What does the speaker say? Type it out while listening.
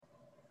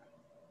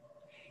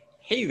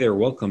Hey there,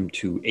 welcome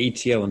to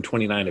ATL and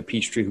 29, a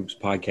Peachtree Hoops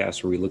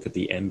podcast where we look at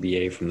the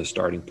NBA from the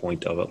starting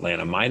point of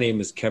Atlanta. My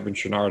name is Kevin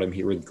Chouinard. I'm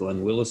here with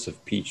Glenn Willis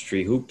of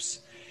Peachtree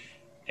Hoops,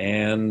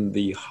 and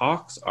the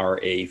Hawks are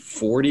a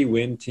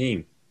 40-win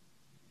team.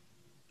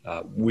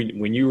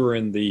 When you were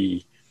in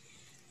the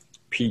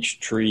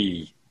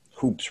Peachtree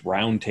Hoops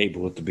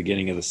roundtable at the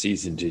beginning of the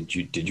season,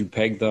 did you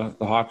peg the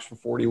Hawks for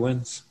 40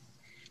 wins?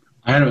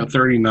 I had about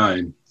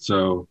 39,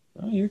 so...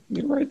 Oh, you're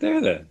right there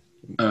then.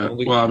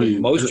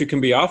 Most you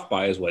can be off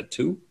by is what,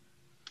 2?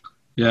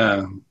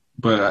 Yeah,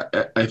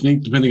 but I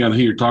think depending on who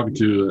you're talking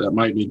to, that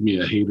might make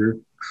me a hater.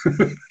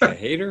 A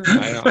hater?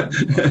 I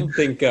don't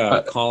think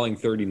calling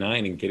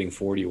 39 and getting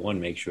 41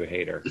 makes you a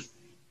hater.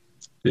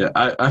 Yeah,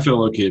 I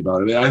feel okay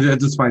about it. I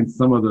just find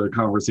some of the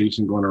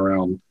conversation going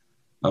around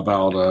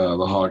about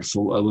the Hawks a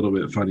little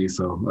bit funny,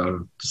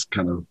 so just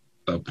kind of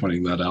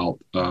pointing that out.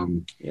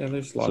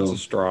 There's lots of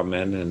straw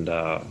men and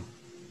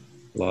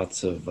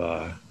lots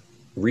of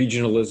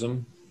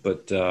regionalism,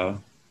 but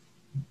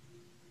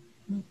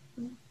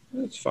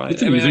it's fine.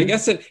 I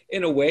guess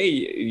in a way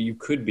you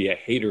could be a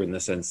hater in the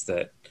sense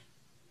that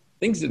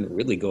things didn't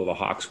really go the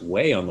Hawks'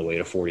 way on the way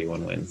to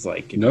 41 wins.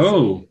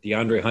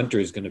 DeAndre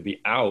Hunter is going to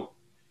be out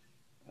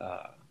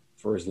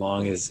for as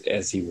long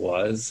as he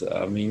was.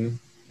 I mean,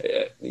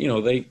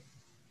 they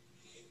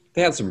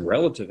had some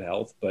relative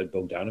health, but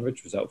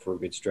Bogdanovic was out for a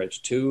good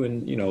stretch too,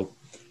 and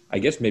I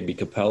guess maybe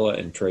Capella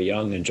and Trae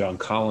Young and John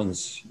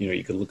Collins,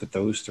 you could look at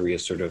those three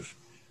as sort of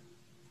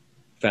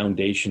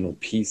foundational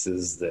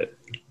pieces that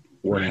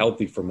were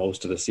healthy for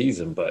most of the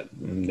season, but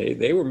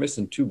they were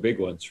missing 2 big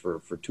ones for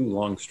 2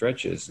 long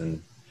stretches.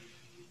 And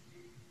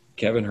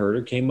Kevin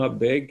Huerter came up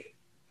big,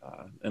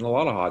 and a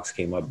lot of Hawks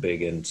came up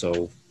big. And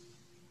so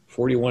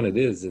 41 it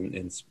is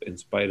in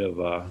spite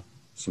of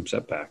some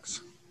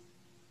setbacks.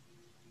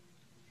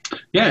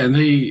 Yeah, and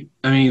they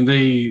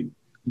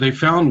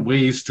found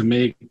ways to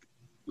make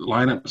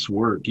lineups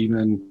work,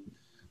 even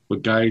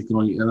with guys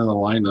going into the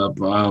lineup.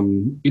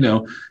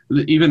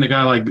 Even a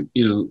guy like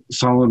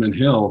Solomon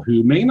Hill,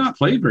 who may not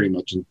play very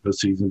much in the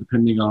season,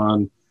 depending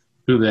on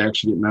who they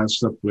actually get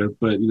matched up with.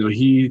 But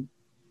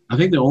I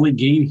think the only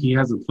game he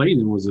hasn't played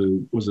in was a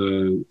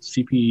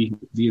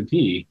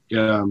CP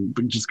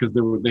but just because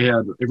they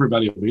had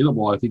everybody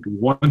available. I think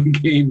one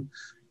game,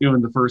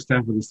 in the first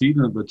half of the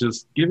season, but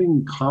just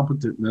giving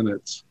competent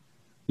minutes.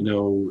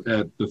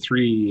 At the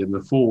 3 and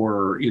the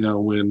 4,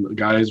 when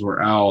guys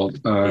were out.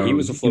 He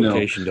was a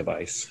flotation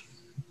device.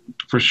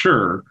 For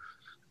sure.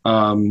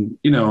 And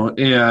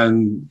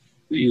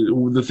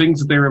the things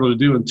that they were able to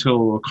do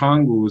until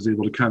Okongwu was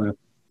able to kind of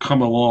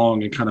come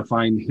along and kind of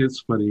find his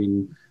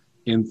footing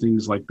and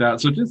things like that.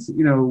 So just,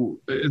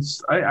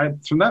 it's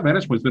from that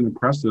vantage point, it's been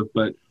impressive.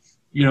 But,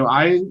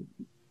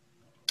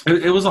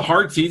 it was a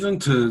hard season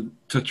to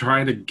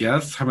try to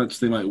guess how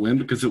much they might win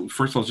because,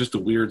 first of all, it's just a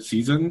weird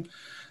season.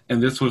 And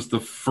this was the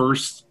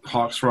first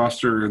Hawks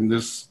roster in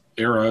this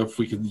era, if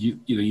we could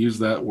use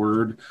that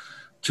word,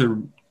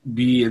 to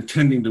be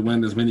intending to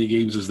win as many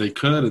games as they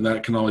could. And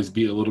that can always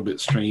be a little bit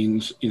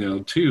strange,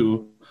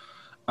 too.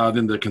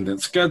 Then the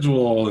condensed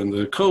schedule and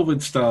the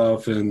COVID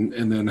stuff and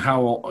then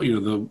how,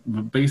 the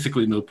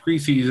basically no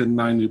preseason,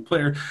 9 new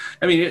players.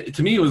 I mean,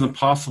 to me, it was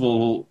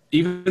impossible,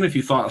 even if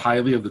you thought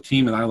highly of the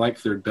team, and I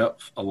liked their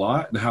depth a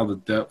lot and how the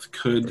depth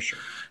could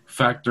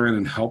factor in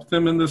and help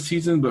them in this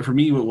season. But for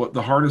me, what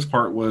the hardest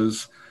part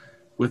was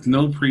with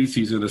no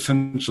preseason,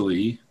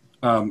 essentially,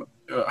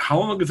 how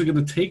long is it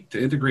going to take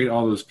to integrate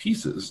all those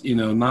pieces?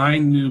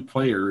 9 new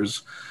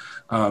players,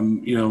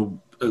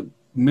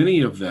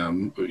 many of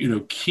them,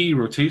 key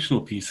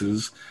rotational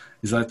pieces.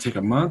 Does that take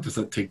a month? Does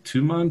that take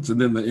 2 months? And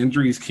then the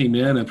injuries came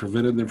in and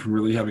prevented them from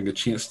really having a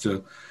chance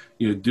to,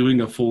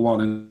 doing a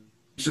full-on.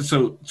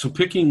 So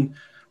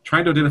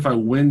trying to identify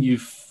when you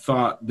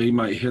thought they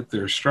might hit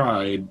their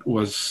stride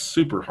was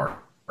super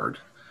hard.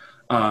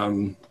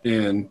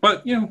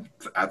 But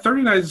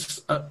 39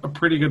 is a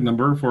pretty good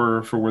number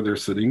for where they're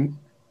sitting.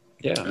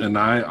 Yeah. And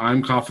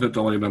I'm confident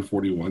they'll land on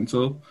 41.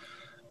 So,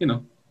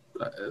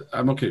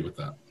 I'm okay with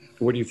that.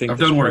 What do you think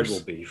the spread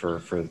will be for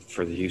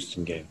the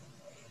Houston game?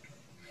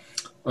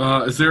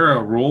 Is there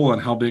a rule on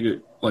how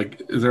big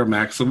is there a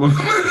maximum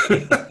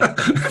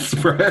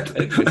spread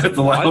that's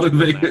allowed in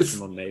Vegas?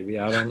 Maximum, maybe.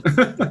 I don't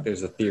think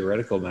there's a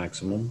theoretical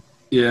maximum.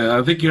 Yeah,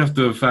 I think you have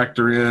to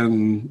factor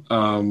in,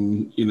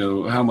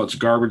 how much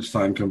garbage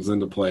time comes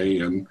into play.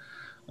 And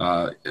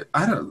I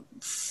don't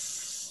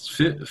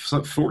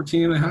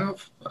 14 and a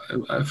half,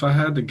 if I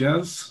had to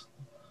guess.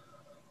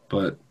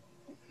 But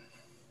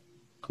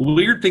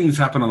weird things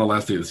happen on the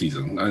last day of the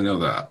season. I know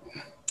that.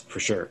 For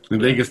sure.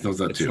 And Vegas knows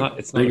that too.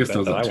 It's not Vegas a bet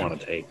knows that I too. want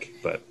to take,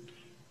 but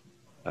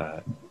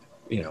a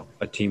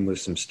team with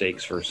some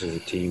stakes versus a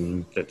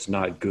team that's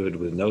not good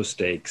with no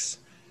stakes.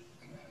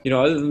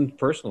 Other than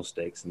personal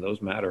stakes, and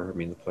those matter. I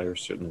mean, the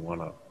players certainly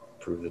want to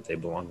prove that they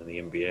belong in the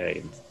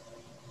NBA.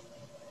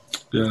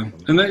 Yeah,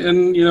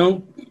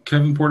 and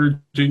Kevin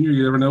Porter Jr.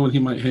 You never know when he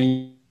might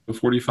hang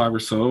 45 or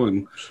so,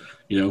 and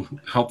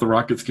help the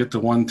Rockets get to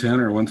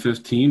 110 or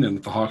 115, and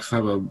if the Hawks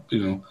have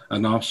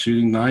an off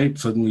shooting night,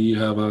 suddenly you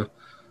have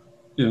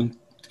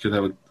could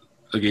have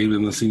a game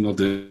in the single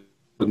digit.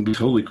 Wouldn't be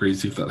totally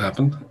crazy if that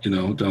happened,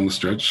 down the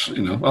stretch.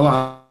 A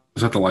lot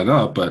of have to line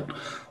up, but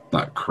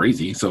not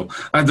crazy. So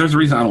there's a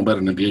reason I don't bet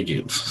in NBA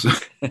games. So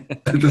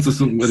this is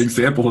an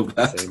example of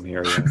that. Same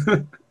here,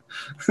 yeah.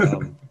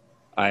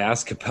 I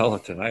asked Capella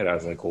tonight, I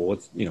was like, well,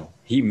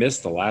 he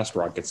missed the last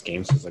Rockets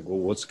game. So I was like, well,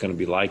 what's it going to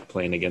be like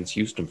playing against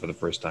Houston for the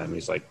first time? And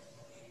he's like,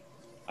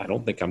 I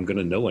don't think I'm going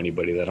to know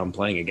anybody that I'm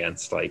playing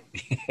against. Like,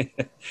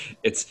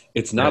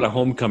 it's not a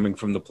homecoming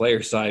from the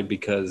player side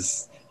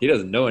because he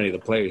doesn't know any of the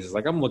players. He's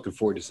like, I'm looking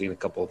forward to seeing a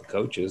couple of the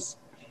coaches.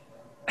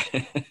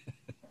 I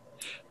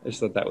just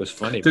thought that was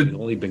funny. He's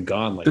only been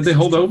gone like. Did they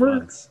hold over?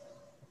 Months.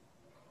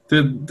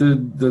 Did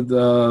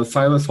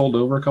Silas hold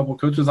over a couple of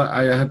coaches?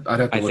 I'd have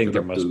to. I think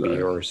there must be,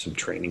 or some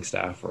training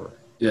staff, or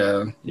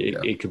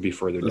it could be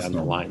further down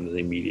the line than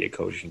the immediate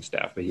coaching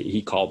staff. But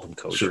he called them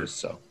coaches, sure.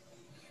 So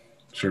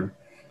sure.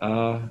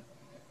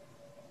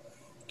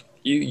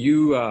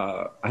 You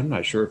I'm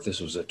not sure if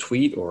this was a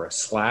tweet or a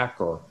Slack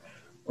or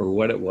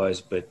what it was,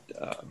 but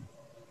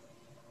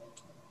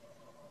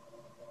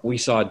we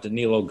saw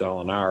Danilo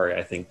Gallinari,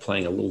 I think,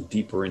 playing a little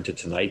deeper into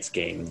tonight's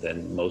game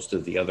than most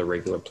of the other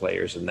regular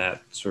players, and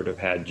that sort of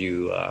had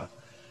you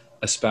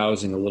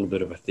espousing a little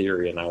bit of a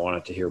theory, and I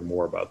wanted to hear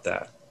more about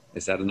that.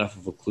 Is that enough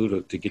of a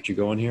clue to get you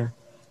going here?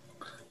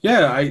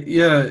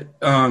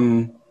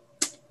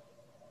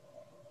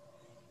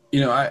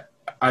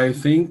 I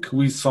think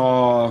we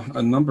saw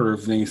a number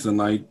of things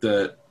tonight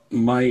that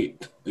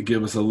might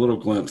give us a little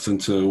glimpse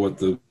into what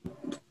the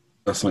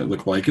best might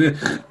look like.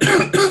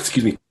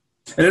 Excuse me.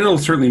 And it'll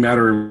certainly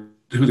matter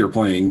who they're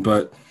playing,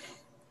 but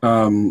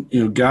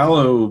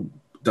Gallo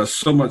does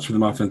so much for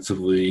them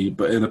offensively,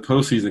 but in a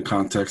postseason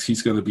context,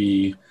 he's going to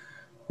be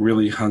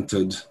really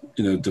hunted,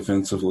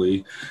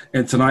 defensively.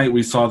 And tonight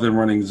we saw them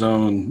running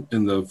zone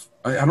in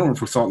I don't know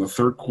if we saw it in the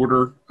third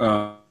quarter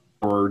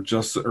or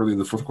just early in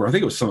the fourth quarter. I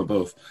think it was some of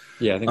both.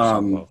 Yeah, I think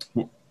some of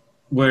both.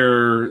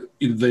 Where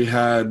they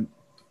had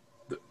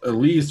at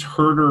least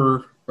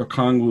Herter,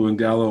 Okongwu, and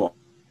Gallo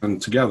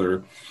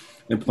together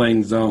and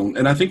playing zone.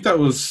 And I think that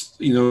was,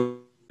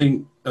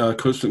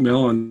 Coach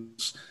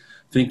McMillan's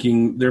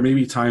thinking there may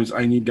be times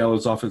I need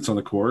Gallo's offense on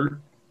the court,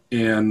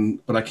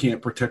 but I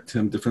can't protect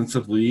him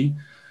defensively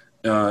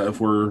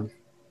if we're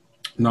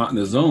not in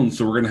the zone.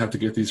 So we're going to have to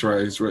get these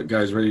guys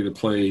ready to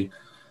play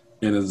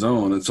in a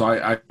zone. And so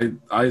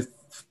I'm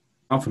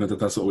confident that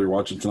that's what we were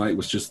watching tonight,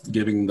 was just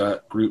giving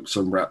that group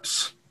some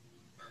reps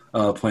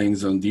playing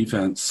zone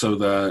defense so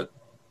that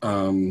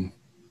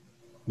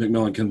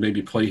McMillan can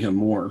maybe play him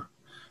more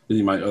than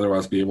he might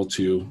otherwise be able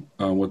to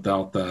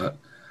without that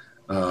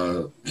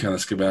kind of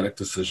schematic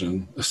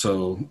decision.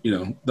 So,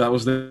 that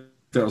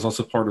was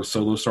also part of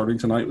Solo starting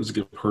tonight, was to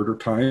give Herter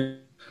time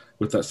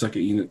with that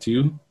second unit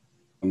too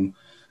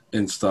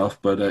and stuff.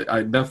 But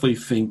I definitely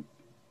think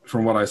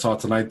from what I saw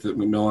tonight that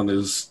McMillan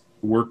is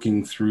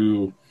working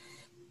through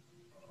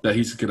that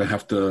he's going to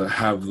have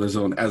the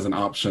zone as an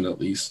option at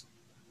least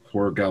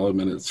for Gallo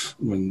minutes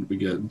when we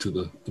get into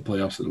the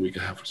playoffs in a week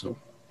and a half or so.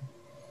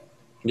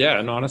 Yeah,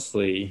 and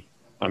honestly,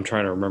 I'm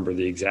trying to remember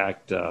the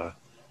exact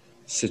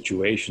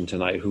situation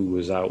tonight, who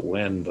was out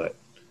when, but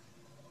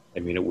I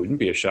mean, it wouldn't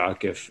be a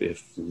shock if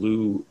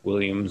Lou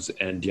Williams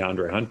and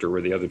DeAndre Hunter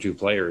were the other two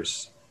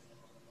players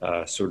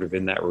sort of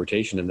in that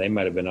rotation, and they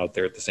might have been out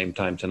there at the same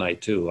time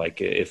tonight too.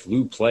 Like, if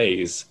Lou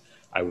plays,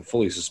 I would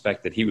fully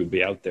suspect that he would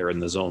be out there in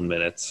the zone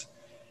minutes.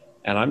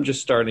 And I'm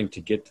just starting to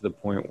get to the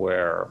point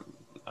where,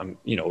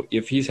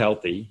 if he's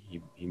healthy,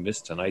 he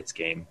missed tonight's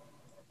game,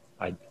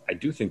 I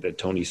do think that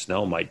Tony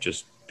Snell might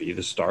just be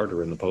the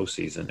starter in the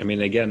postseason. I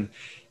mean, again,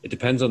 it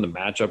depends on the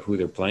matchup, who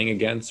they're playing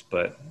against,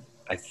 but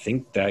I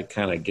think that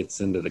kind of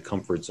gets into the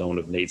comfort zone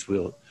of the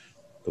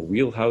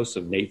wheelhouse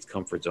of Nate's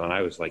comfort zone.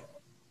 I was like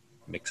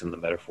mixing the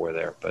metaphor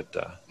there, but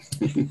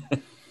I think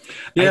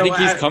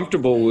he's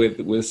comfortable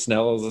with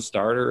Snell as a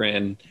starter,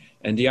 and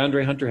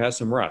DeAndre Hunter has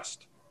some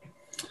rust.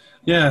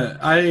 Yeah,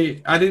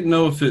 I didn't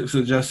know if it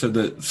suggested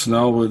that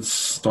Snell would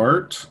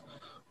start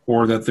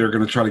or that they're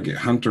going to try to get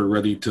Hunter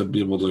ready to be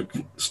able to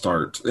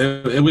start.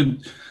 It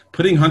would,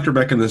 putting Hunter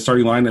back in the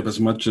starting lineup as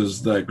much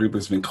as that group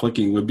has been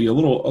clicking would be a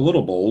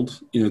little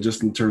bold,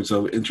 just in terms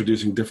of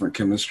introducing different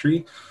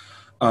chemistry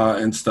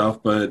and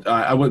stuff. But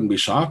I wouldn't be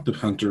shocked if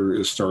Hunter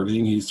is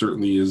starting. He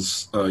certainly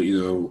is,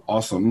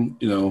 awesome.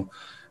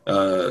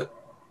 I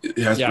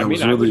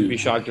wouldn't be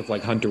shocked if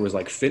Hunter was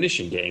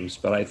finishing games,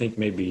 but I think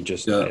maybe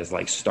just as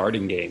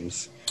starting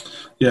games.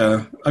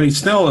 Yeah, I mean,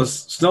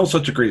 Snell's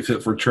such a great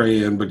fit for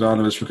Trey and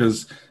Bogdanovich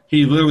because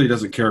he literally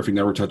doesn't care if he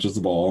never touches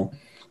the ball.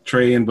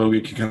 Trey and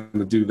Bogut can kind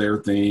of do their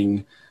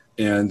thing,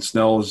 and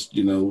Snell is,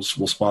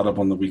 will spot up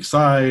on the weak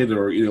side,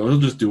 or he'll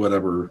just do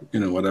whatever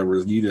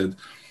is needed.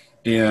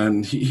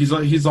 And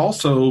he's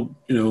also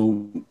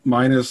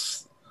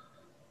minus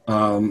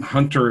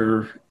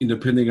Hunter,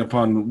 depending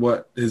upon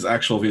what his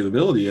actual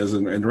availability is,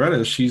 and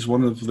Reddish, he's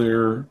one of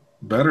their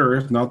better,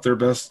 if not their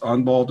best,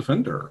 on-ball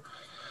defender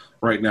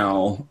right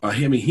now.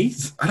 I mean,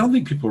 I don't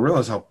think people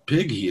realize how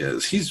big he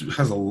is. He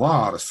has a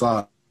lot of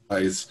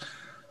size,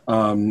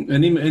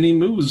 And he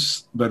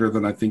moves better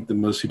than I think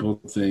than most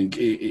people think.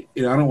 I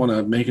don't want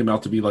to make him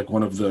out to be like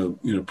one of the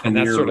premier. And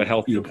that's sort of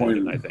healthy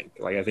point. I think.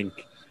 I think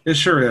it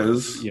sure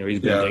is. He's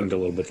been dinged a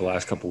little bit the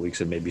last couple of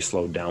weeks and maybe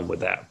slowed down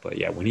with that. But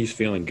yeah, when he's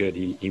feeling good,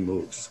 he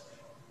moves.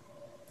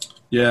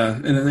 Yeah,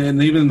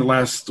 and even in the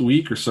last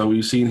week or so,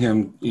 we've seen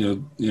him.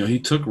 He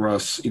took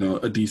Russ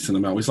a decent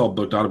amount. We saw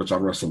Bogdanovich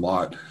on Russ a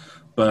lot.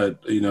 But,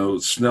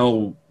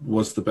 Snell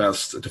was the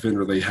best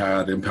defender they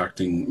had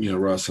impacting,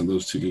 Russ in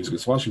those 2 games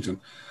against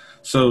Washington.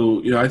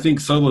 So, I think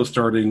Solo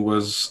starting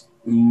was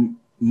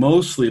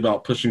mostly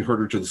about pushing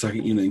Huerter to the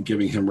second unit and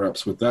giving him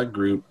reps with that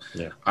group.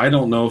 Yeah. I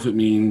don't know if it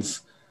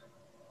means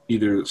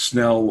either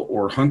Snell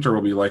or Hunter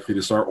will be likely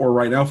to start, or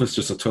right now if it's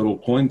just a total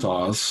coin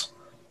toss,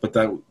 but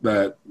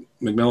that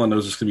McMillan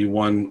knows it's going to be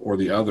one or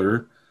the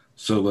other.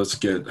 So let's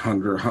get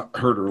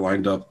Huerter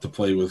lined up to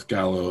play with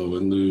Gallo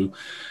and Lou.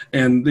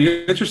 And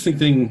the interesting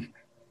thing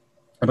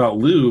about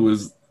Lou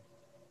is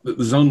that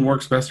the zone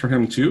works best for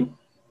him too.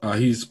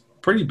 He's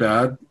pretty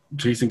bad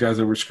chasing guys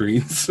over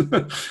screens.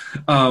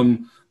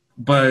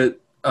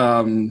 But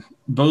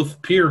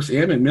both Pierce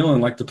and McMillan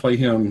like to play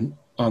him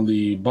on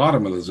the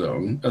bottom of the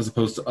zone as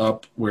opposed to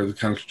up where the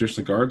kind of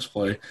traditional guards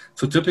play.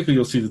 So typically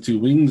you'll see the 2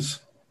 wings,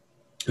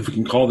 if we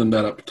can call them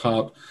that, up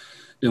top,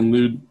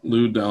 and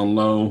Lou down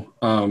low,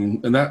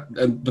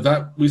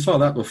 but we saw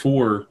that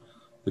before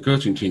the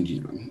coaching change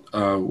even.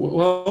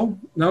 Well,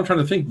 now I'm trying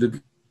to think.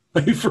 Did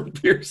play for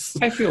Pierce?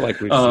 I feel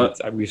like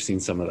we've seen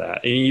some of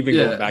that, and even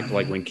going back to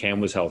like when Cam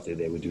was healthy,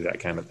 they would do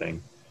that kind of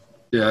thing.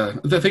 Yeah,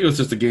 I think it was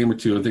just a game or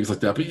two and things like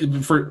that.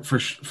 But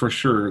for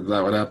sure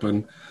that would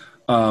happen.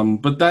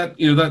 But that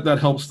that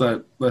helps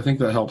that. I think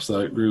that helps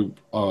that group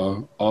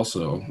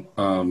also.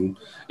 And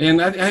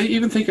I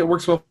even think it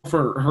works well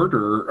for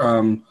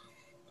Huerter.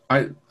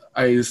 I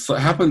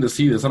happened to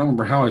see this. I don't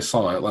remember how I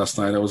saw it last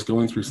night. I was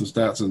going through some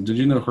stats, and did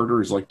you know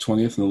Huerter is like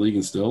 20th in the league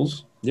in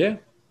steals? Yeah.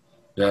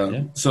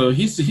 So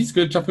he's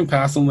good jumping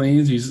passing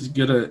lanes. He's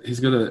good at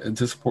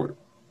anticipate.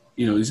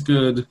 He's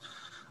good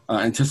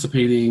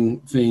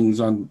anticipating things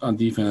on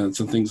defense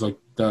and things like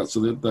that. So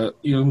that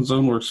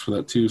zone works for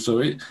that too.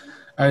 So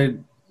I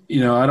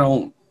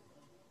don't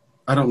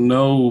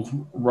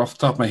know off the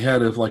top of my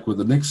head if like would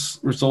the Knicks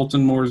result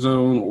in more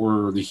zone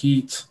or the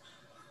Heat.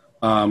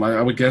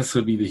 I would guess it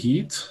would be the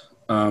Heat,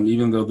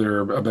 even though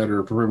they're a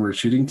better perimeter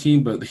shooting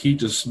team. But the Heat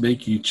just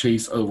make you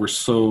chase over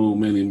so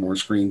many more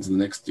screens than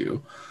the Knicks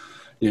do.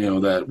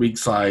 That weak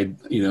side,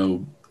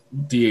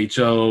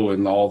 DHO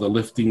and all the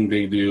lifting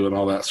they do and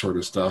all that sort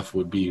of stuff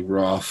would be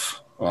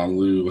rough on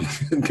Lou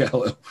and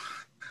Gallo.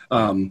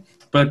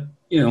 But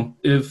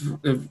if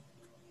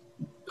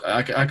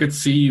I could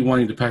see you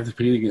wanting to pack the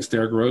paint against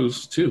Derrick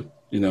Rose too,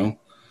 and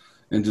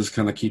just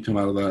kind of keep him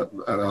out of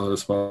the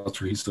spots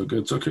where he's still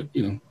good. So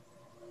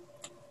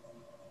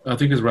I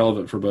think it's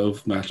relevant for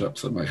both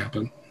matchups that might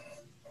happen.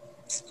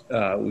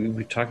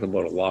 We talked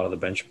about a lot of the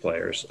bench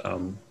players.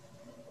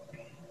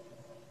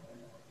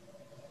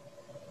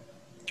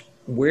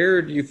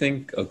 Where do you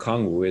think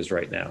Okongwu is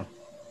right now?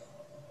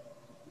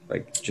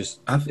 Like, is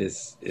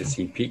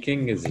he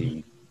peaking? Is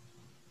he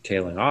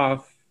tailing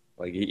off?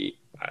 Like, he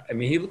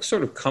looks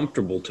sort of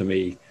comfortable to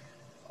me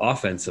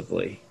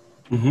offensively.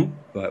 Mm-hmm.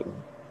 But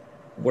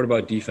what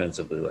about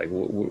defensively? Like,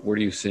 what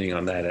are you seeing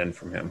on that end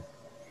from him?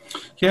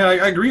 Yeah,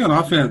 I agree on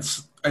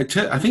offense. I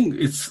think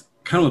it's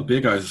kind of with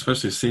big guys,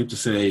 especially safe to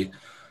say,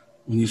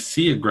 when you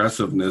see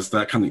aggressiveness,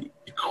 that kind of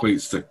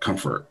equates to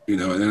comfort,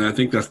 and I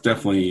think that's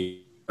definitely.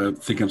 I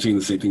think I'm seeing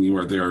the same thing you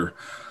are there.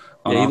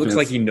 Yeah, he looks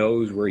like he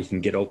knows where he can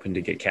get open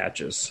to get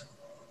catches.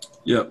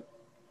 Yep.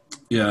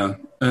 Yeah,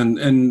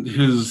 and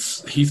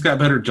he's got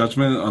better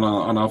judgment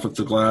on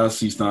offensive glass.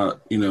 He's not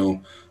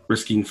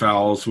risking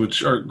fouls,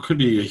 which could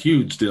be a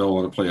huge deal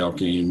on a playoff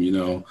game.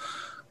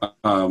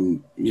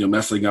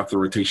 Messing up the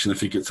rotation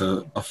if he gets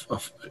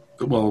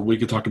well, we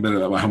could talk a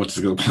minute about how much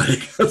he's going to play.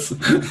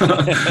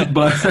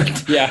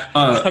 But yeah,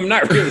 I'm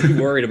not really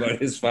worried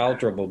about his foul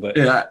trouble, but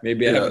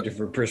maybe I have a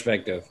different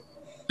perspective.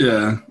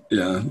 Yeah.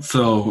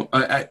 So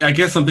I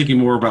guess I'm thinking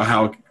more about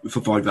how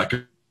something like that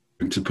could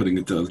to putting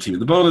it to the team in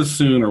the bonus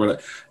soon or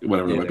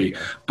whatever it might be.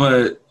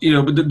 But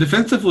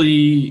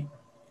defensively,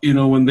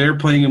 when they're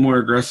playing a more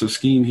aggressive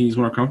scheme, he's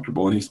more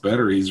comfortable and he's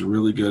better. He's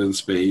really good in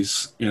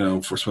space,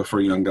 for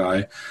a young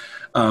guy.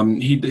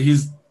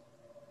 He's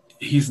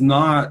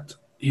not.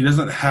 He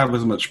doesn't have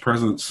as much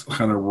presence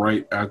kind of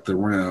right at the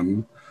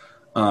rim,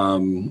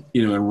 and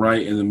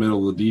right in the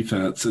middle of the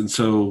defense. And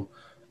so,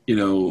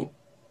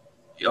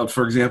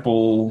 for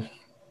example,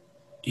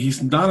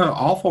 he's not an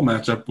awful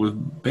matchup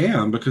with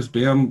Bam because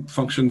Bam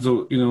functions,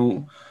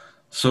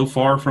 so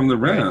far from the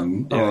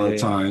rim at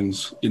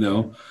times,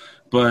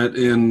 But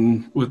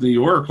with New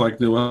York,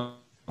 like Noel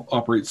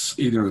operates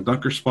either in a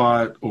dunker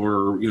spot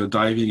or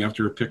diving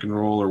after a pick and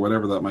roll or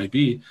whatever that might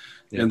be,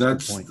 and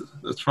that's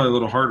probably a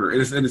little harder.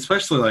 And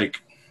especially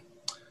like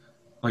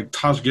like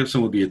Taj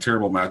Gibson would be a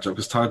terrible matchup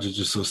because Taj is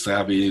just so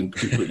savvy and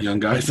can put young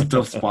guys in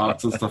tough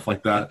spots and stuff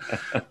like that.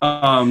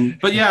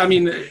 But yeah, I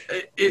mean,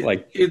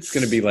 it's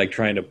going to be like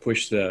trying to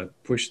push the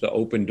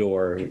open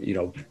door. You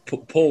know,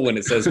 pull when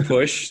it says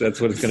push. That's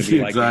what it's going to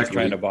be like. Exactly.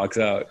 Trying to box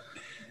out.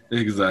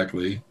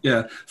 Exactly.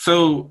 Yeah.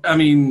 So I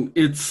mean,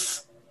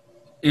 it's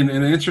in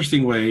an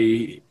interesting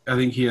way. I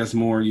think he has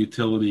more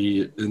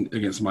utility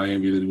against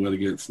Miami than he would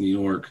against New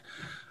York.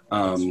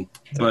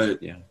 But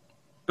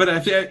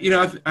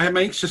I'm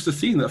anxious to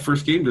see in that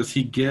first game, does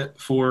he get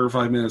 4 or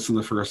 5 minutes in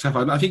the first half?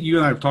 I think you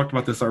and I have talked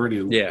about this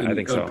already. Yeah, I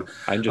think so.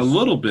 A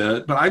little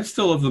bit, but I'm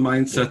still of the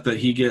mindset that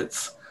he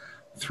gets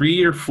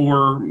 3 or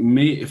 4,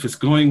 if it's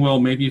going well,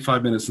 maybe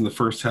 5 minutes in the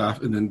first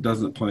half, and then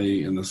doesn't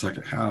play in the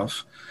second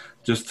half,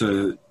 just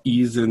to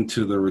ease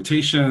into the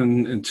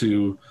rotation and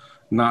to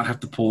not have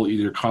to pull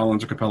either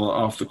Collins or Capella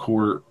off the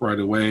court right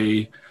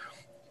away.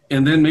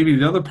 And then maybe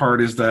the other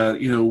part is that,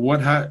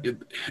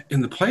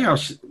 in the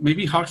playoffs,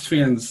 maybe Hawks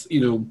fans,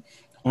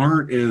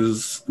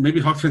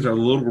 maybe Hawks fans are a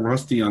little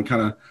rusty on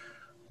kind of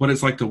what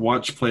it's like to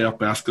watch playoff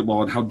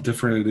basketball and how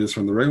different it is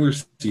from the regular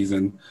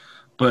season.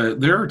 But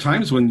there are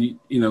times when,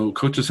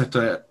 coaches have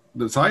to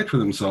decide for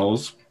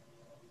themselves,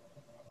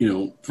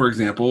 for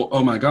example,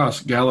 oh my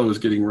gosh, Gallo is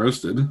getting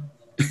roasted,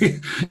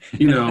 and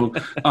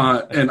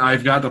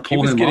I've got to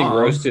pull him off. He was getting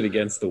roasted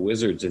against the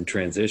Wizards in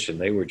transition.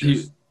 They were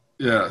just...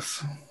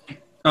 Yes.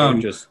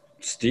 Just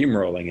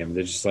steamrolling him.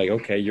 They're just like,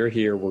 okay, you're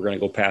here. We're going to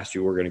go past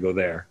you. We're going to go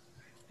there.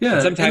 Yeah.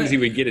 And sometimes he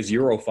would get his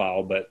Euro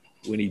foul, but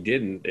when he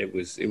didn't, it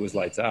was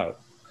lights out.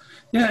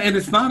 Yeah, and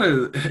it's not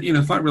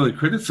it's not really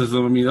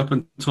criticism. I mean, up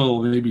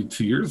until maybe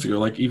 2 years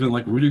ago, even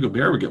Rudy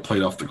Gobert would get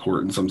played off the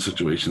court in some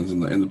situations in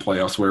the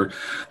playoffs where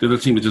the other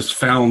team had just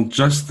found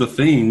just the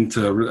thing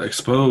to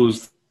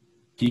expose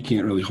he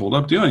can't really hold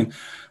up doing.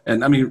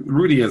 And I mean,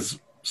 Rudy has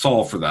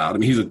solve for that. I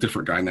mean, he's a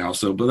different guy now.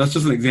 But that's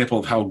just an example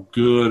of how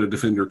good a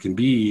defender can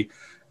be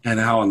and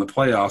how in the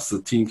playoffs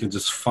the team can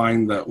just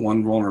find that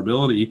one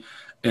vulnerability,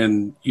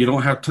 and you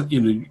don't have to,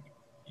 you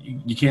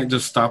can't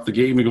just stop the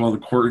game and go on the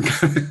court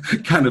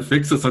and kind of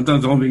fix it.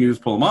 Sometimes the only thing you do is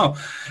pull them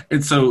off.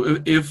 And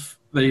so if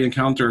they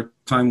encounter a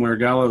time where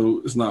Gallo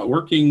is not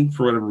working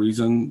for whatever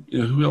reason,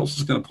 who else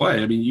is going to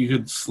play? I mean, you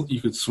could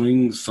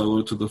swing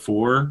Solo to the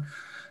 4,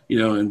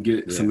 and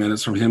get some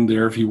minutes from him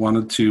there if he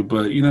wanted to.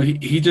 But,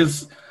 he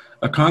just –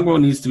 Okongwu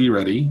needs to be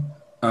ready,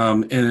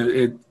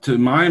 and to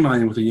my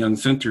mind, with a young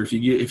center, if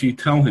you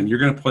tell him you're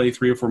going to play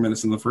 3 or 4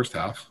 minutes in the first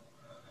half,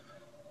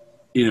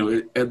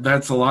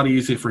 that's a lot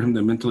easier for him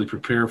to mentally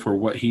prepare for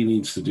what he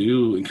needs to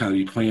do and kind of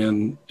be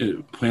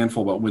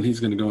planful about when he's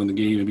going to go in the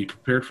game and be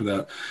prepared for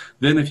that.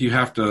 Then, if you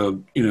have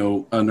to,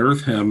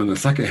 unearth him in the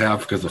second half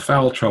because of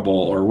foul trouble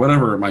or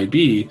whatever it might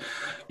be,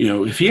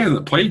 if he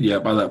hasn't played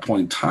yet by that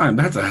point in time,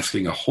 that's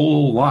asking a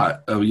whole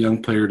lot of a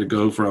young player to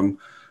go from,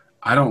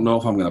 I don't know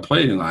if I'm going to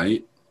play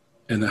tonight,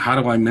 and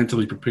how do I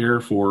mentally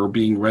prepare for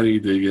being ready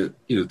to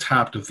get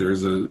tapped if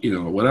there's a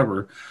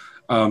whatever.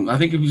 I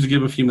think if you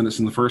give a few minutes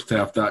in the first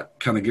half, that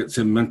kind of gets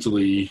him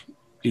mentally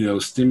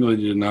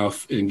stimulated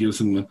enough and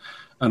gives him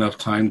enough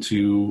time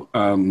to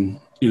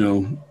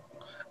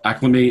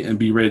acclimate and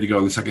be ready to go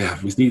in the second half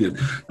if he's needed.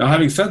 Now,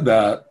 having said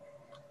that,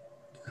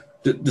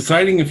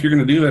 deciding if you're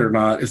going to do that or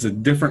not is a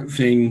different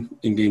thing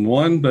in game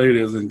 1 than it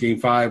is in game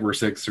 5 or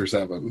 6 or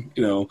 7.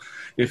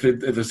 If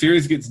the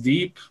series gets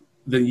deep,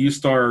 then you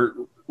start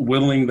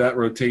whittling that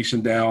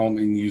rotation down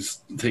and you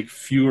take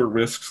fewer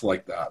risks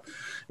like that.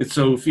 And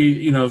so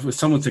if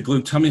someone said,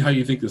 Glenn, tell me how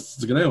you think this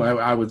is going to go,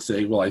 I would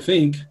say, well, I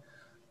think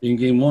in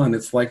game 1,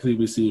 it's likely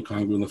we see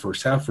Okongwu in the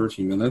first half for a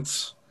few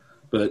minutes.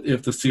 But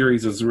if the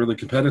series is really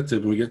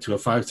competitive and we get to a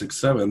 5, 6,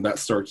 7, that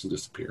starts to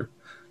disappear.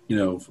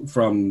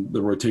 From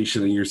the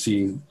rotation, and you're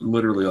seeing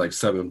literally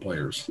 7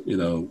 players,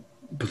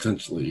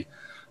 potentially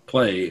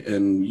play.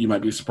 And you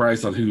might be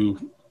surprised on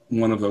who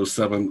one of those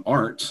 7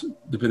 aren't,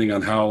 depending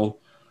on how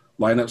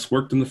lineups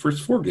worked in the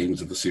first 4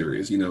 games of the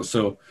series,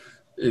 So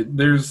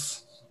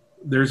there's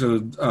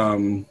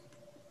an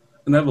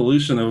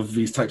evolution of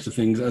these types of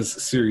things as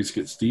series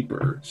get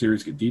deeper.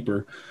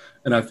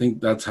 And I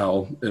think that's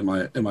how it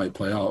might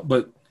play out.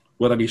 But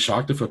would I be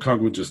shocked if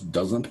Okongwu just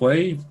doesn't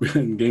play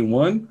in game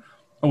 1?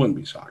 I wouldn't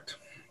be shocked.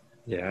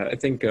 Yeah, I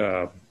think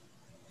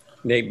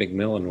Nate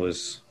McMillan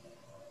was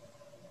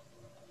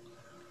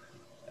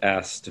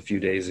asked a few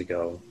days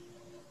ago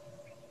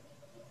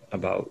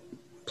about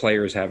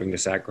players having to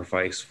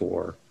sacrifice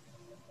for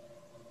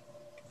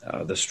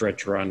the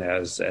stretch run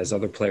as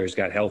other players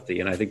got healthy.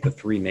 And I think the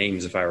 3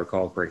 names, if I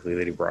recall correctly,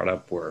 that he brought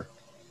up were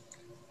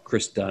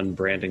Chris Dunn,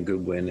 Brandon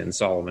Goodwin, and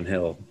Solomon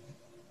Hill.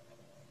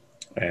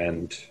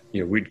 And,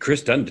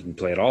 Chris Dunn didn't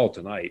play at all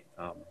tonight.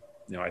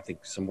 I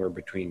think somewhere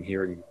between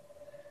hearing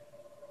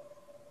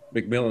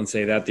McMillan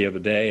say that the other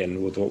day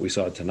and with what we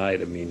saw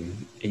tonight, I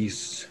mean,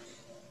 he's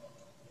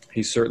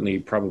certainly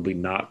probably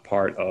not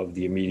part of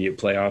the immediate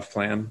playoff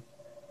plan.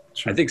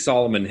 Sure. I think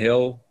Solomon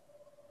Hill,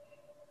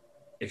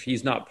 if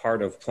he's not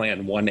part of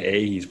plan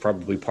 1A, he's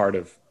probably part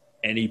of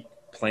any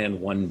plan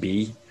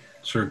 1B.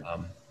 Sure.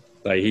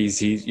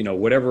 He's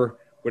whatever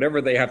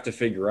whatever they have to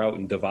figure out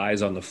and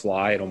devise on the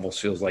fly, it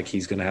almost feels like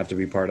he's going to have to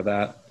be part of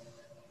that.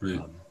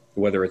 Right.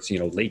 Whether it's,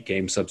 late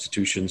game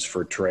substitutions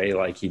for Trey,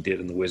 like he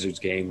did in the Wizards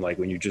game, like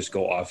when you just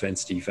go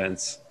offense,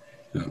 defense,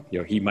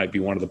 he might be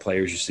one of the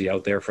players you see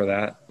out there for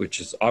that,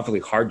 which is awfully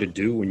hard to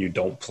do when you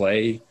don't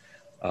play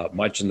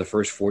much in the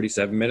first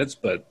 47 minutes.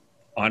 But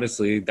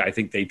honestly, I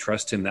think they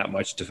trust him that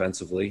much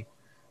defensively.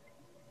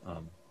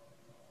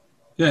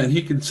 And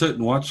he can sit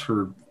and watch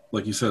for,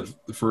 like you said,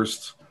 the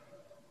first,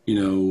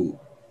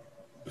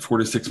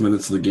 46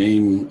 minutes of the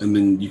game, and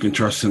then you can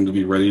trust him to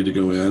be ready to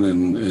go in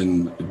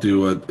and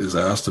do what is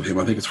asked of him.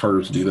 I think it's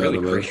harder to do that.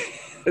 Really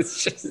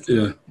it's just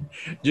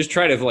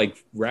try to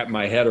wrap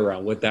my head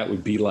around what that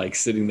would be like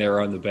sitting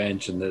there on the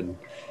bench and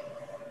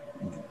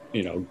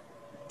then,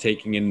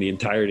 taking in the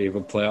entirety of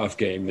a playoff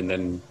game and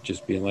then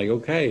just being like,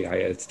 okay,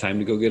 it's time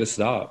to go get a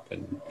stop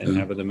and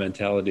having the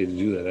mentality to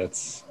do that.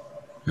 That's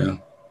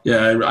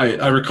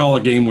I recall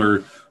a game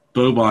where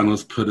Boban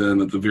was put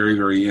in at the very,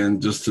 very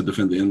end just to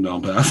defend the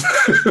inbound pass.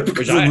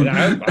 Which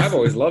I've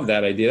always loved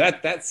that idea.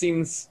 That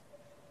seems,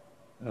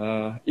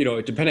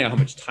 depending on how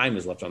much time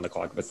is left on the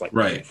clock, if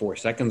it's 4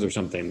 seconds or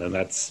something, then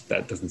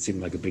that doesn't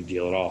seem like a big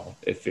deal at all.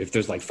 If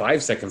there's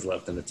 5 seconds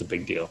left, then it's a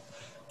big deal.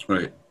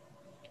 Right.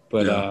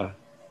 But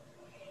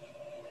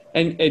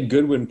and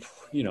Goodwin,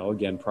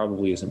 again,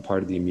 probably isn't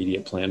part of the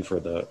immediate plan for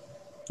the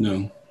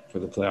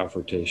playoff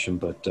rotation,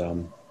 but.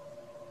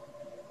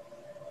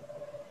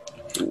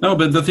 No,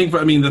 but the thing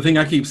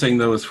I keep saying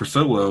though is for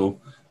Solo,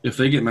 if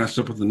they get matched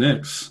up with the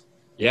Knicks,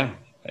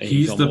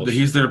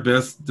 he's their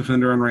best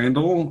defender on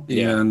Randall,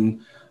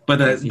 but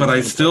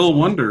I still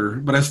wonder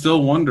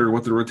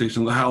what the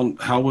rotation,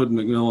 how would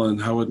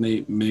McMillan, how would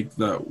Nate make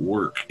that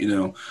work?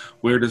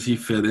 Where does he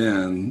fit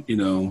in?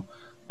 It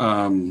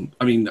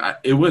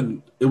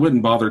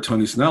wouldn't bother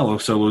Tony Snell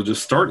if Solo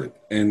just started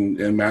and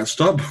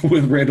matched up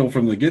with Randall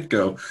from the get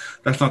go.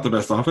 That's not the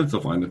best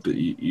offensive lineup that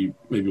you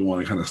maybe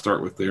want to kind of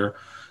start with there.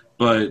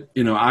 But,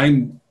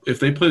 if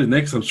they play the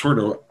Knicks,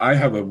 I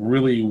have a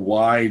really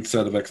wide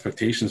set of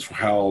expectations for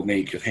how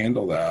Nate could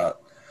handle that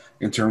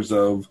in terms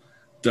of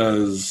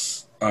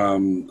does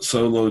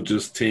Solo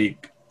just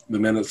take the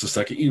minutes the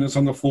second unit's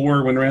on the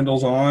floor when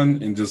Randall's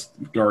on and just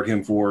guard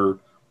him for,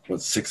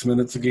 6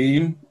 minutes a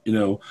game,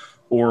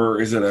 or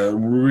is it a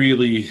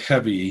really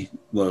heavy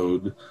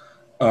load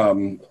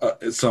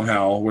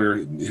somehow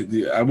where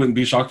I wouldn't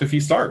be shocked if he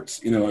starts,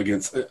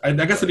 against, I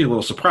guess I'd be a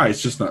little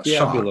surprised, just not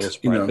shocked. I'd be a little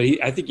surprised.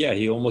 But I think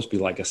he'd almost be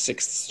like a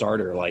sixth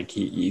starter. Like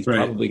he's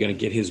probably going to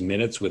get his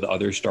minutes with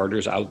other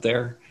starters out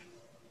there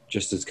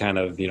just as kind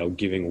of,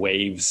 giving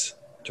waves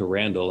to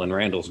Randall and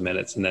Randall's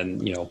minutes. And then,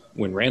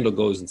 when Randall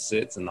goes and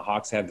sits and the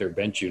Hawks have their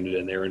bench unit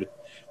and they're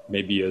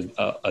maybe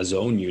a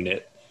zone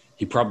unit,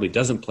 he probably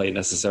doesn't play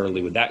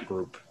necessarily with that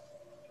group.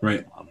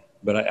 Right.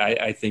 But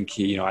I think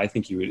he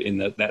would, in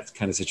that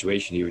kind of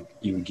situation,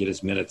 he would get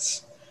his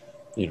minutes,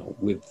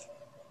 with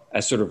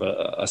as sort of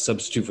a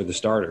substitute for the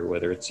starter.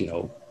 Whether it's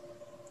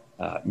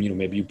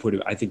maybe you put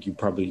him. I think you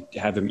probably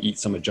have him eat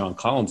some of John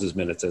Collins's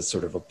minutes as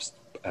sort of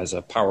as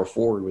a power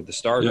forward with the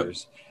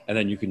starters, and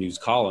then you can use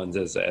Collins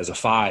as a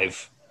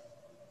 5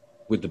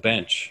 with the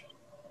bench,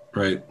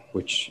 right?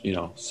 Which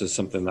is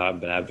something that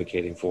I've been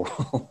advocating for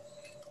all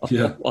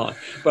long.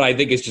 But I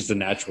think it's just a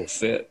natural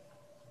fit.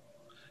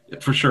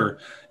 For sure.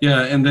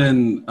 Yeah. And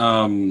then,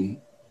 the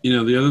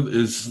other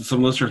is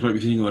some listeners might be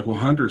thinking well,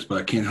 Hunter's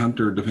back. Can't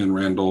Hunter defend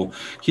Randall?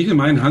 Keep in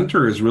mind,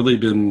 Hunter has really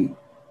been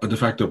a de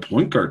facto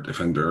point guard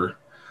defender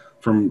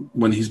from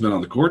when he's been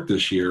on the court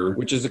this year.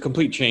 Which is a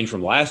complete change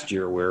from last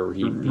year where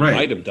he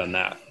might have done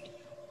that.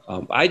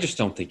 I just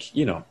don't think,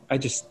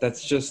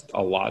 that's just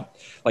a lot.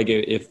 Like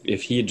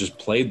if he had just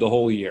played the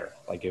whole year,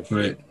 like if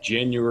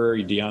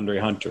January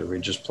DeAndre Hunter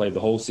had just played the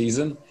whole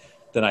season,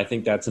 then I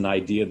think that's an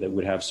idea that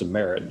would have some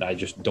merit. And I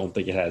just don't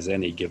think it has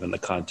any, given the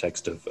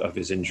context of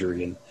his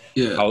injury and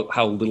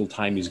how little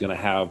time he's going to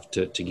have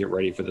to get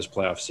ready for this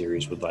playoff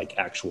series with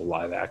actual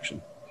live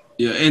action.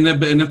 Yeah, and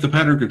if the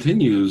pattern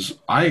continues,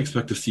 I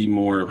expect to see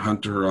more of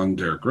Hunter on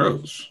Derrick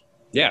Rose.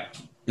 Yeah.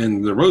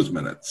 In the Rose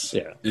minutes.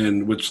 Yeah.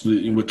 And which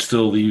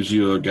still leaves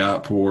you a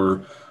gap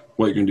for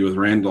what you can do with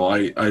Randall.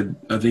 I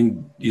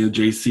think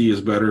JC is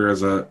better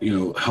as a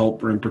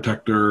help rim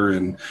protector,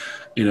 and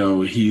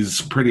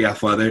he's pretty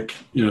athletic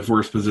for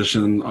his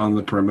position on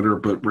the perimeter.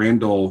 But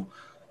Randall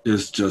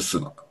is just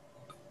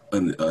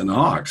an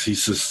ox.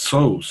 He's just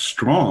so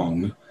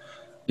strong,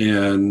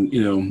 and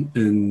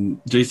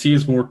and JC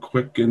is more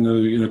quick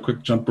and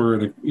quick jumper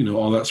and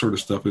all that sort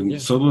of stuff.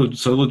 And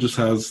Solo just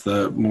has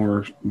that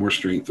more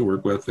strength to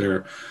work with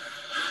there.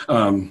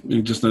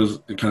 He just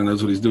kind of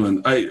knows what he's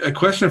doing. A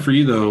question for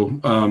you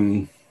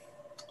though,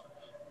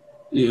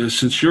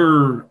 since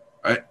you're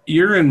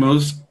in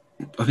most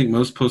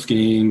post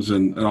games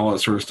and all that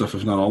sort of stuff,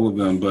 if not all of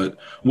them, but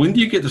when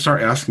do you get to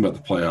start asking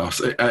about the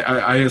playoffs?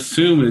 I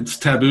assume it's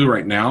taboo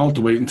right now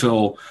to wait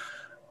until.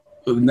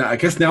 I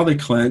guess now they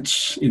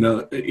clinch. Can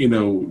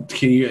you?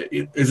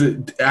 Is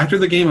it after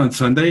the game on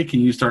Sunday?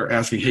 Can you start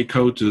asking, "Hey,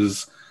 coach,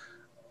 is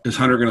is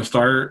Hunter going to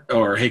start,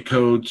 or hey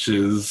coach,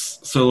 is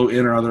Solo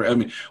in or other? I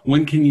mean,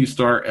 when can you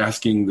start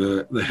asking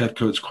the head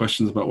coach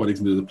questions about what he's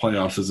going to do in the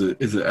playoffs? Is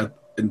it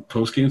in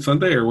post game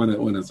Sunday, or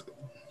when is it?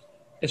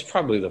 It's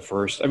probably the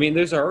first. I mean,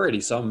 there's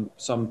already some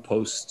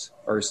post,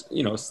 or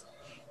there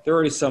are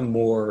already some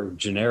more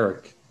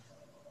generic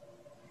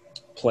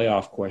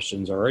playoff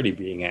questions already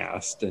being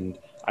asked. And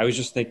I was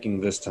just thinking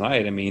this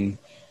tonight. I mean,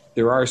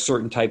 there are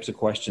certain types of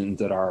questions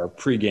that are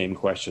pre-game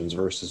questions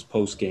versus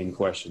post-game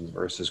questions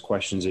versus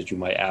questions that you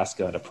might ask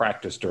at a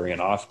practice during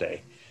an off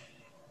day.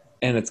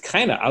 And it's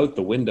kind of out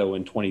the window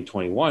in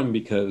 2021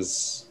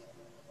 because,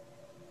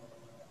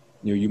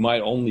 you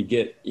might only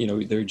get,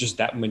 there are just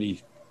that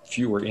many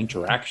fewer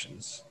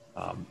interactions.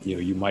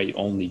 You might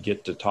only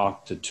get to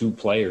talk to two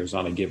players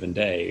on a given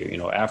day.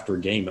 After a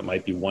game, it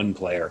might be one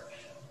player.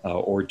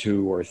 Or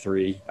two or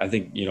three. I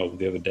think,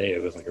 the other day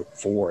it was like a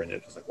 4, and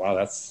it was like, wow,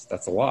 that's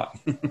a lot.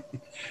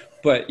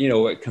 But,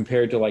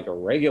 compared to like a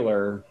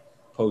regular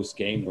post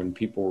game when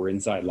people were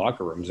inside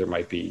locker rooms, there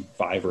might be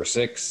 5 or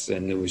 6,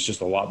 and it was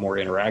just a lot more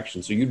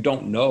interaction. So you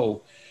don't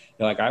know.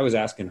 Like I was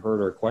asking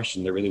Herder a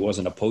question. There really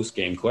wasn't a post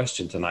game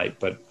question tonight,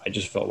 but I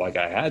just felt like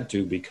I had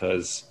to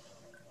because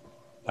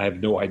I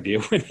have no idea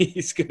when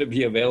he's going to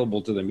be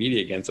available to the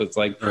media again. So it's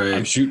like, right.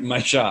 I'm shooting my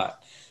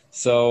shot.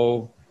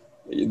 So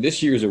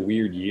this year's a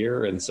weird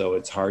year, and so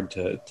it's hard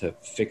to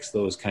fix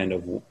those kind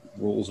of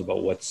rules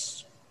about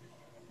what's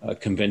a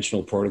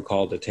conventional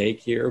protocol to take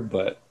here.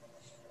 But,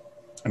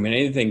 I mean,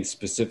 anything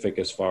specific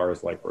as far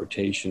as like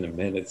rotation and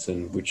minutes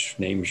and which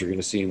names you're going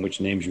to see and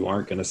which names you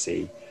aren't going to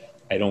see,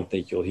 I don't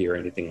think you'll hear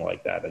anything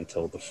like that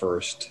until the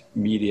first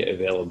media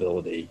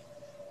availability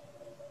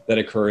that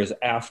occurs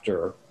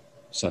after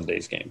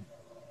Sunday's game.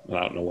 And I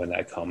don't know when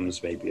that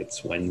comes. Maybe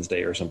it's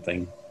Wednesday or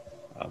something,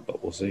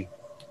 but we'll see.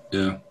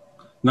 Yeah.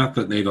 Not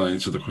that Nate will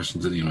answer the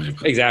questions anyway.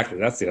 But. Exactly.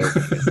 That's the other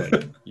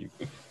thing. It's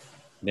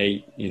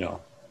like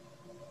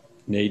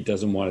Nate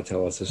doesn't want to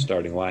tell us his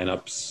starting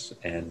lineups,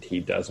 and he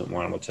doesn't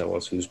want to tell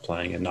us who's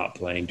playing and not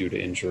playing due to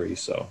injury.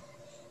 So,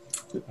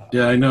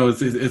 yeah, I know.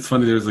 It's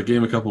funny. There was a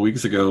game a couple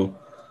weeks ago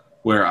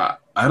where I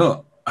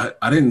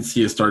didn't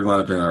see a starting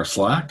lineup in our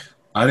Slack.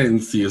 I didn't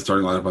see a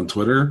starting lineup on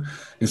Twitter,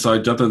 and so I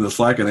jumped into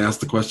Slack and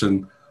asked the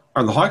question,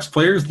 are the Hawks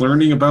players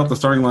learning about the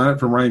starting lineup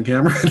from Ryan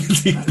Cameron? And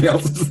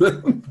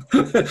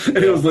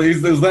it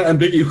was that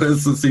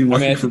ambiguous. It seemed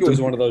like. I think it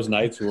was one of those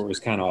nights where it was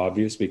kind of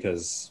obvious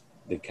because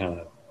they kind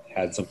of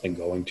had something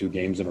going 2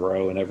 games in a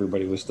row and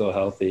everybody was still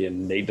healthy,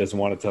 and Nate doesn't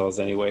want to tell us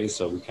anyway,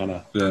 so we kind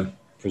of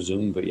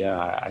presumed. But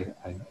yeah,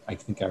 I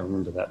think I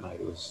remember that night.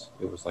 It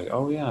was like,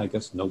 oh yeah, I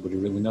guess nobody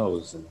really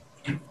knows. And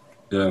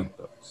yeah,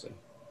 so,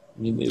 I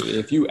mean,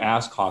 if you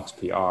ask Hawks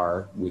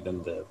PR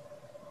within the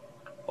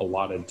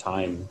allotted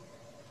time,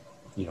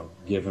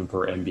 given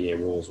per NBA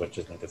rules, which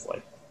I think is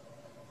like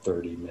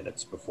 30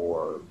 minutes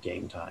before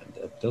game time,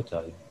 they'll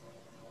tell you.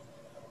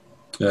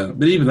 Yeah,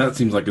 but even that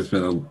seems like there's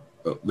been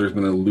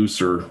a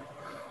looser,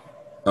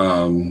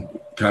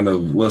 kind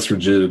of less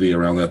rigidity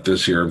around that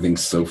this year.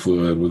 Everything's so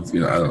fluid. With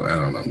I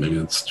don't know. Maybe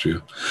that's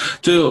true.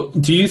 So,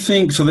 do you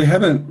think so? They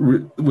haven't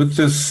with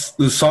the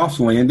soft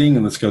landing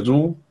in the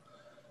schedule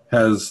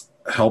has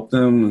helped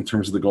them in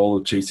terms of the goal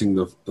of chasing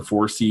the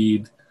 4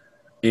 seed.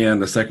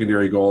 And the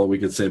secondary goal, we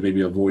could say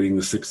maybe avoiding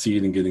the 6th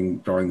seed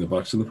and drawing the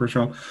Bucks in the first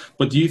round.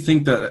 But do you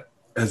think that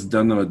has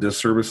done them a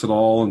disservice at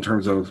all in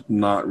terms of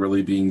not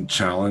really being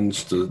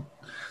challenged?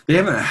 They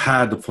haven't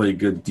had to play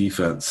good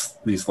defense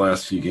these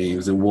last few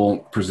games and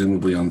won't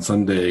presumably on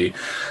Sunday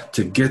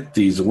to get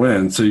these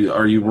wins. So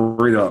are you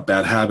worried about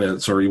bad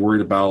habits, or are you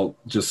worried about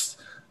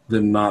just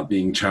them not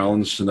being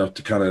challenged enough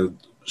to kind of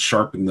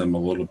sharpen them a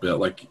little bit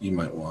like you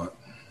might want?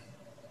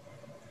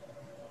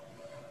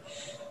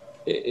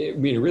 I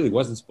mean, it really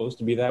wasn't supposed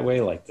to be that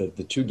way. Like the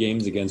 2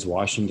 games against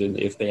Washington,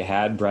 if they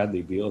had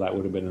Bradley Beal, that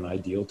would have been an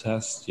ideal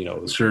test.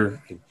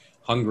 Sure.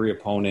 Hungry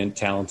opponent,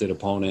 talented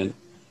opponent,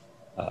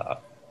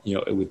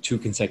 with 2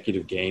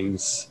 consecutive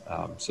games,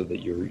 so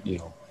that you're,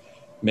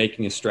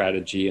 making a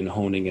strategy and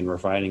honing and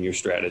refining your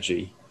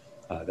strategy.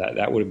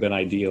 That would have been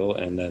ideal.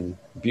 And then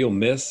Beal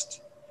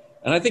missed.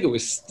 And I think it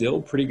was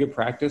still pretty good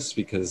practice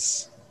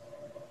because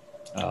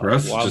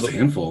Russ is just a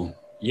handful.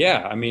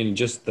 Yeah, I mean,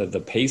 just the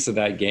pace of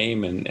that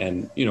game,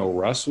 and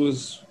Russ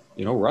was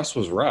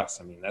Russ.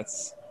 I mean,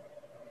 that's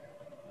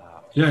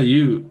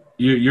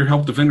your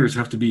help defenders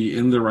have to be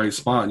in the right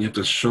spot, and you have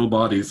to show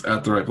bodies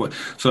at the right place.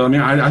 So I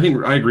mean, I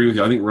think I agree with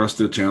you. I think Russ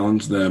did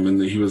challenge them,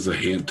 and he was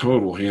a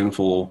total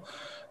handful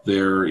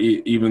there.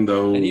 Even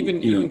though, and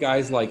even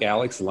guys like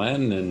Alex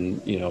Len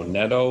and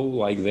Neto,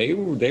 like they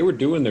were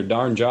doing their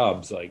darn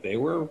jobs. Like there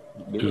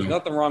was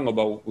nothing wrong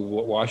about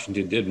what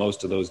Washington did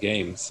most of those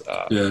games.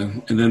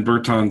 And then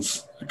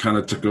Bertans kind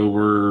of took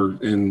over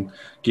and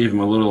gave him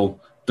a little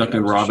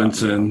Duncan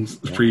Robinson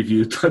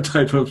preview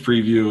type of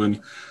preview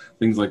and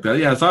things like that.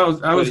 Yeah,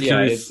 so I was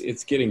curious.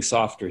 It's getting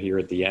softer here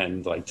at the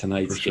end. Like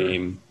tonight's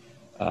game,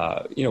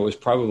 It was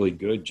probably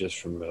good just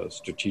from a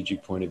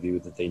strategic point of view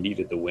that they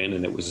needed the win,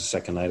 and it was the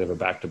second night of a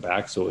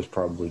back-to-back, so it was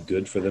probably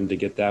good for them to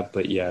get that.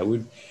 But yeah, it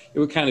would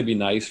kind of be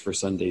nice for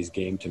Sunday's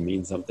game to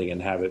mean something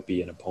and have it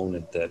be an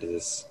opponent that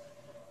is,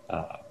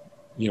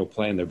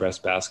 playing their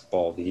best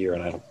basketball of the year.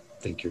 And I don't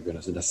think you're going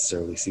to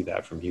necessarily see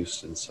that from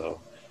Houston. So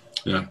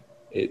yeah,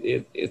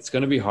 it's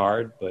going to be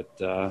hard, but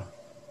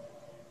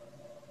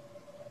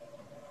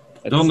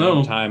at the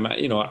same time,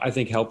 I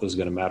think health is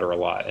going to matter a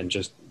lot, and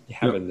just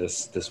having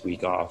this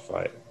week off,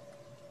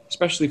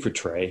 especially for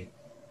Trey,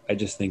 I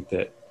just think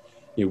that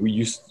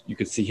you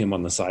could see him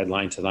on the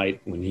sideline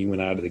tonight when he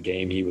went out of the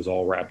game. He was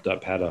all wrapped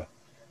up, had a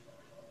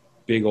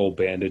big old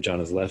bandage on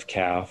his left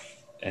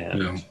calf,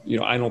 and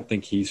I don't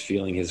think he's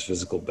feeling his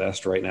physical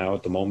best right now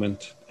at the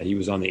moment. He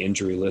was on the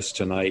injury list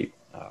tonight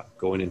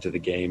going into the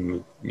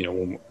game. You're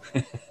going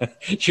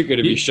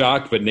to be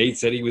shocked, but Nate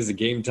said he was a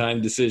game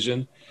time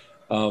decision.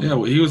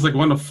 He was like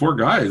one of four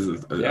guys,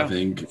 I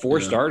think. Four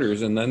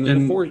starters, and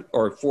then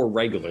four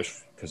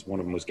regulars, because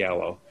one of them was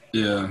Gallo.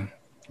 Yeah.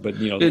 But,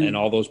 and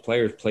all those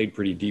players played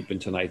pretty deep in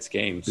tonight's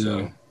game. So.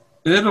 Yeah.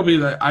 And it'll be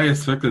that. I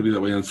expect it'll be that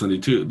way on Sunday,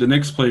 too. The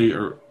Knicks play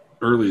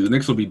early. The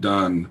Knicks will be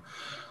done.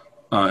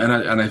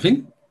 And I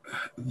think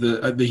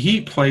the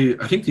Heat play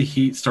 – I think the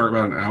Heat start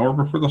about an hour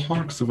before the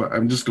Hawks. So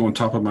I'm just going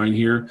top of mind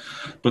here.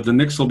 But the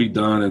Knicks will be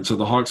done, and so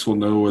the Hawks will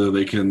know whether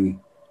they can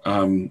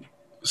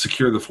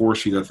secure the 4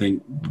 seed, I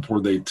think, before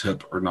they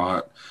tip or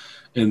not.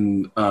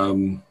 And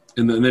then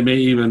they may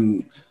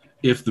even,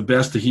 if the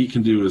best the Heat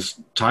can do is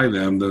tie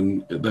them,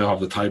 then they'll have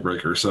the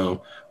tiebreaker.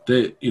 So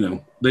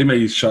they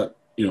may shut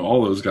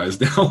all those guys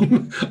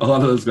down, a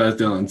lot of those guys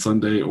down on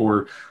Sunday,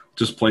 or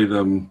just play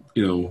them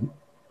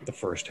the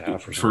first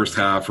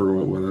half or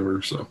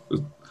whatever. So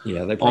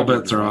they all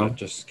bets are on.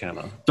 Just kind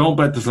of don't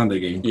bet the Sunday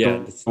game.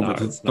 Yeah,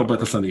 don't bet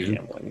the Sunday game.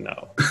 Gambling,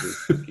 no,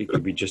 it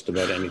could be just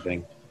about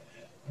anything.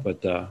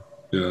 But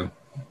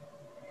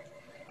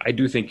I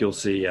do think you'll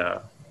see.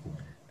 I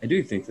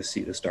do think to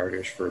see the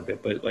starters for a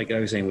bit, but like I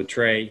was saying with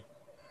Trey,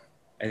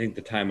 I think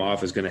the time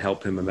off is going to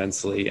help him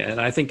immensely, and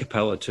I think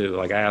Capella too.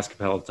 Like I asked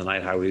Capella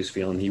tonight how he was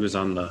feeling. He was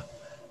on the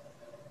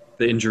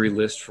injury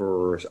list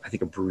for I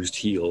think a bruised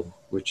heel,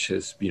 which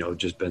has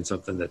just been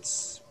something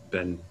that's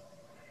been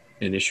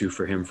an issue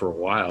for him for a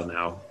while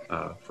now,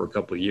 for a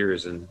couple of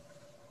years, and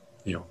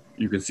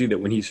you can see that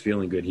when he's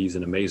feeling good, he's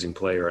an amazing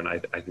player, and I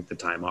think the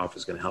time off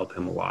is going to help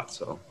him a lot.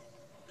 So.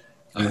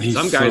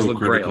 Some guys look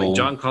great. Like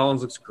John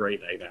Collins looks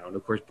great right now, and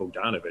of course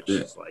Bogdanovich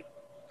is like,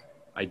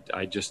 I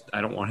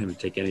don't want him to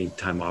take any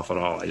time off at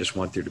all. I just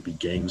want there to be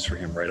games for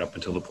him right up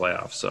until the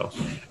playoffs. So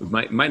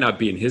it might not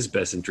be in his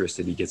best interest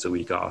that he gets a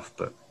week off,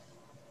 but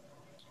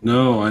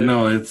no, I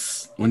know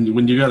it's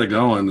when you got it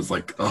going, it's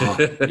like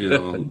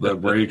that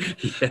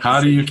break. Yes,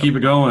 how do you keep it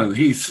going?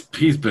 He's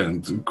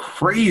been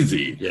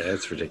crazy. Yeah,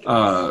 it's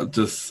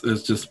ridiculous.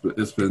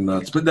 It's been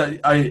nuts. But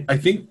I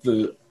think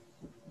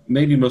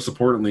maybe most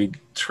importantly,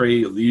 Trey,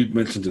 you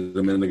mentioned it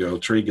a minute ago,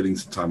 Trey getting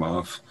some time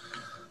off.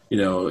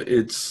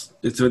 It's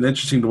been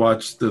interesting to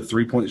watch. The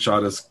 3-point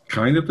shot has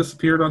kind of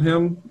disappeared on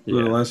him the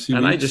last few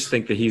weeks. I just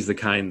think that he's the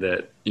kind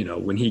that,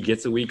 when he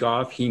gets a week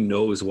off, he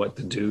knows what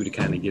to do to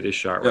kind of get his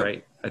shot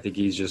right. I think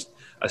he's just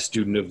a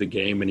student of the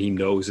game, and he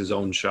knows his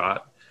own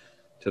shot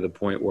to the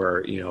point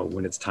where,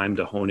 when it's time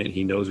to hone it,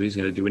 he knows what he's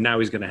going to do. And now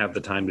he's going to have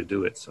the time to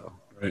do it. So,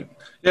 right.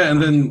 Yeah,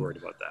 and then worried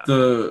about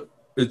that.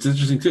 It's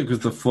interesting too because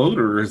the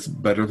floater is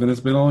better than it's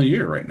been all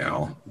year right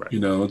now.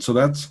 Right. So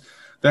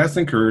that's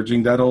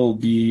encouraging. That'll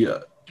be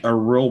a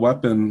real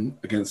weapon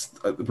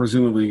against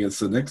presumably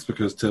against the Knicks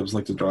because Tibbs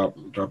like to drop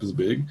his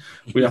big.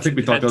 I think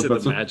we talked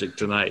about the Magic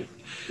tonight.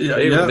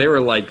 They were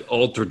like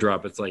ultra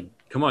drop. It's like,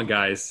 come on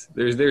guys,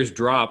 there's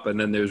drop, and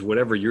then there's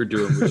whatever you're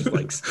doing, which is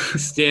like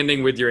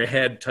standing with your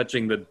head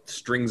touching the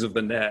strings of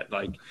the net.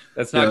 Like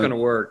that's not going to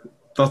work.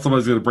 Thought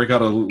somebody's going to break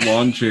out a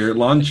lawn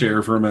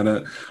chair for a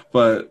minute,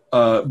 but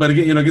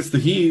again, against the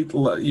Heat,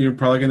 you're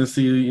probably going to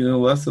see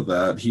less of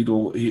that. Heat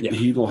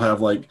will have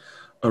like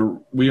I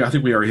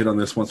think we already hit on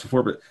this once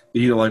before, but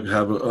the Heat will like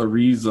have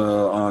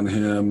Ariza on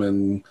him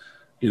and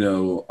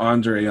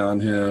Andre on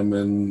him,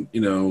 and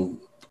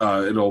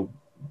it'll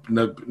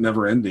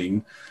never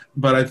ending.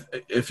 But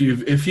if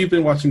you've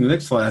been watching the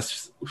Knicks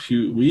last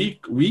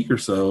week or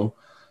so,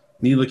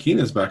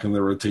 Ntilikina's back in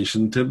the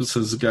rotation. Tibbs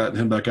has gotten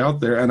him back out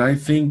there, and I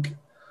think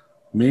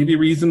maybe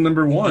reason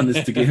number one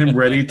is to get him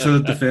ready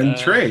to defend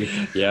Trey.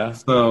 Yeah.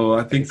 So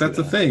I think that's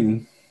a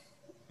thing.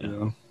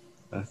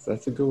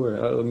 That's a good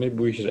word. Maybe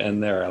we should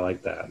end there. I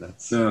like that.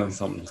 That's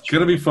something. It's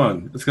gonna be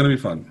fun. It's gonna be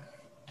fun.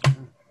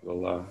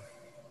 Well,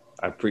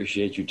 I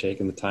appreciate you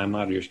taking the time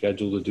out of your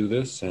schedule to do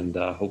this, and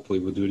hopefully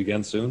we'll do it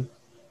again soon.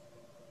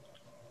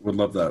 Would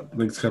love that.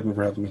 Thanks, Kevin,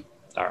 for having me.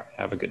 All right.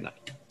 Have a good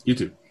night. You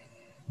too.